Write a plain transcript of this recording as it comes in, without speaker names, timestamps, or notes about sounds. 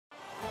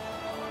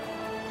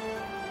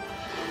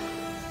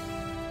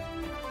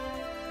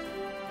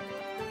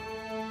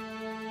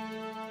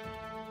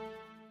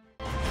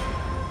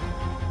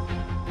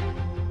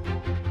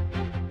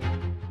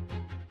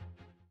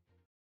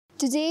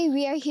Today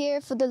we are here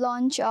for the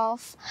launch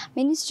of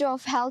Minister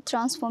of Health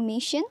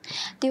Transformation.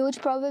 They would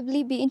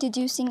probably be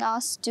introducing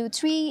us to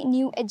 3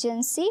 new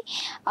agencies,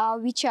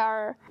 which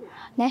are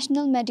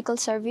National Medical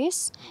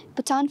Service,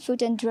 Bhutan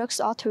Food and Drugs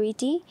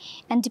Authority,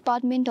 and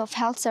Department of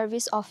Health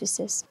Service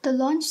Offices. The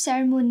launch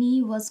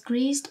ceremony was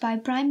graced by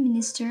Prime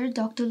Minister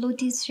Dr.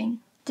 Lotay Tshering.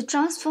 The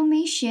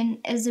transformation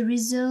is a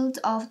result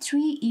of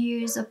 3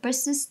 years of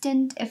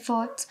persistent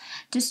effort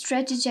to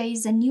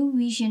strategize a new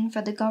vision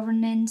for the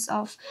governance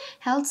of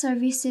health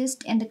services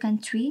in the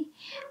country,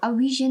 a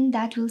vision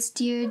that will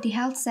steer the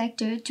health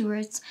sector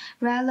towards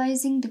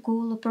realizing the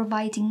goal of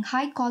providing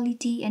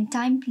high-quality and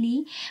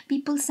timely,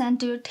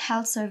 people-centered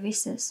health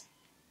services.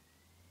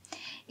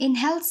 In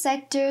Health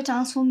Sector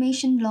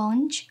Transformation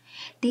Launch,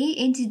 they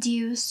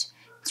introduced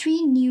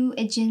 3 new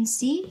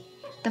agencies.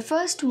 The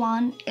first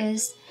one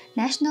is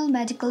National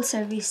Medical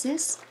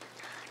Services.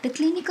 The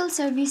clinical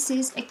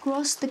services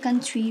across the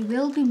country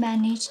will be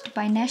managed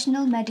by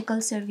National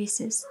Medical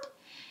Services.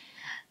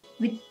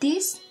 With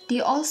this, they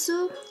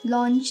also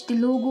launched the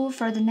logo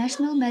for the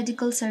National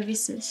Medical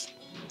Services.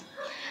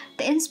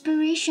 The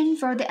inspiration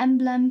for the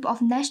emblem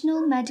of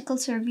National Medical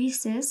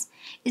Services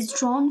is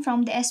drawn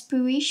from the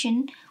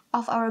aspiration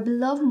of our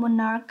beloved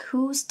monarch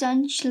who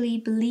staunchly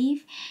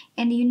believed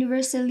in the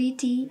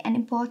universality and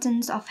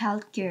importance of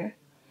healthcare.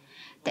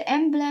 The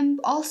emblem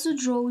also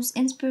draws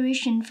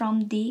inspiration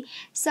from the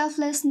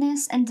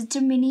selflessness and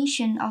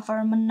determination of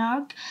our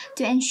monarch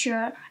to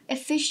ensure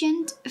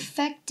efficient,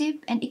 effective,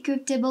 and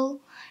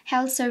equitable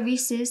health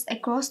services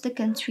across the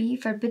country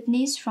for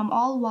Bhutanese from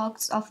all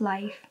walks of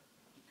life.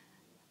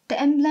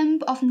 The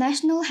emblem of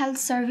National Health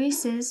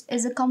Services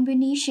is a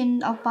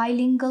combination of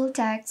bilingual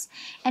text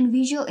and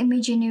visual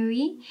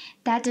imagery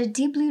that are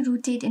deeply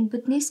rooted in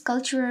Bhutanese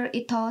cultural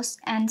ethos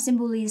and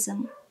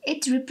symbolism.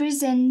 It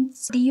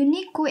represents the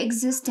unique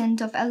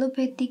coexistence of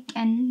allopathic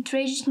and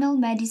traditional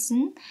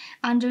medicine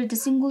under the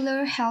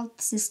singular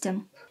health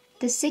system.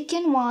 The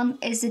second one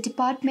is the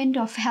Department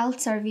of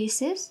Health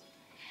Services.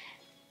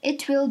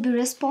 It will be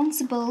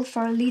responsible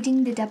for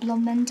leading the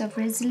development of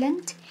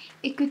resilient,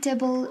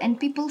 equitable, and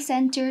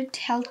people-centered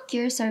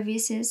healthcare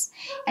services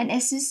and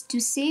assist to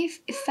safe,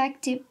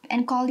 effective,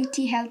 and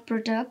quality health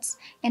products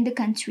in the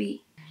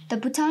country. The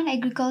Bhutan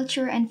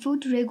Agriculture and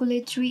Food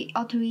Regulatory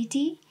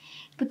Authority,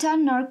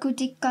 Bhutan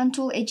Narcotic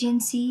Control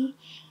Agency,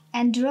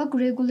 and Drug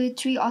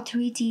Regulatory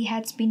Authority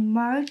has been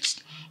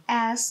merged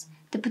as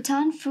the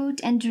Bhutan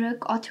Food and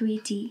Drug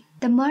Authority.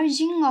 The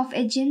merging of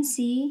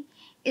agency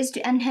is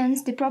to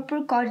enhance the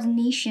proper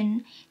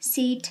coordination,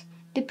 said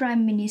the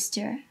Prime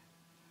Minister.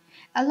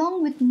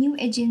 Along with new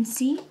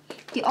agency,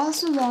 they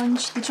also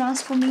launched the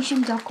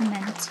transformation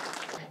document,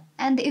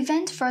 and the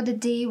event for the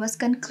day was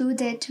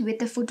concluded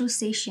with a photo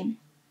session.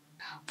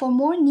 For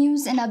more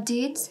news and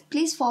updates,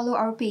 please follow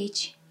our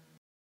page.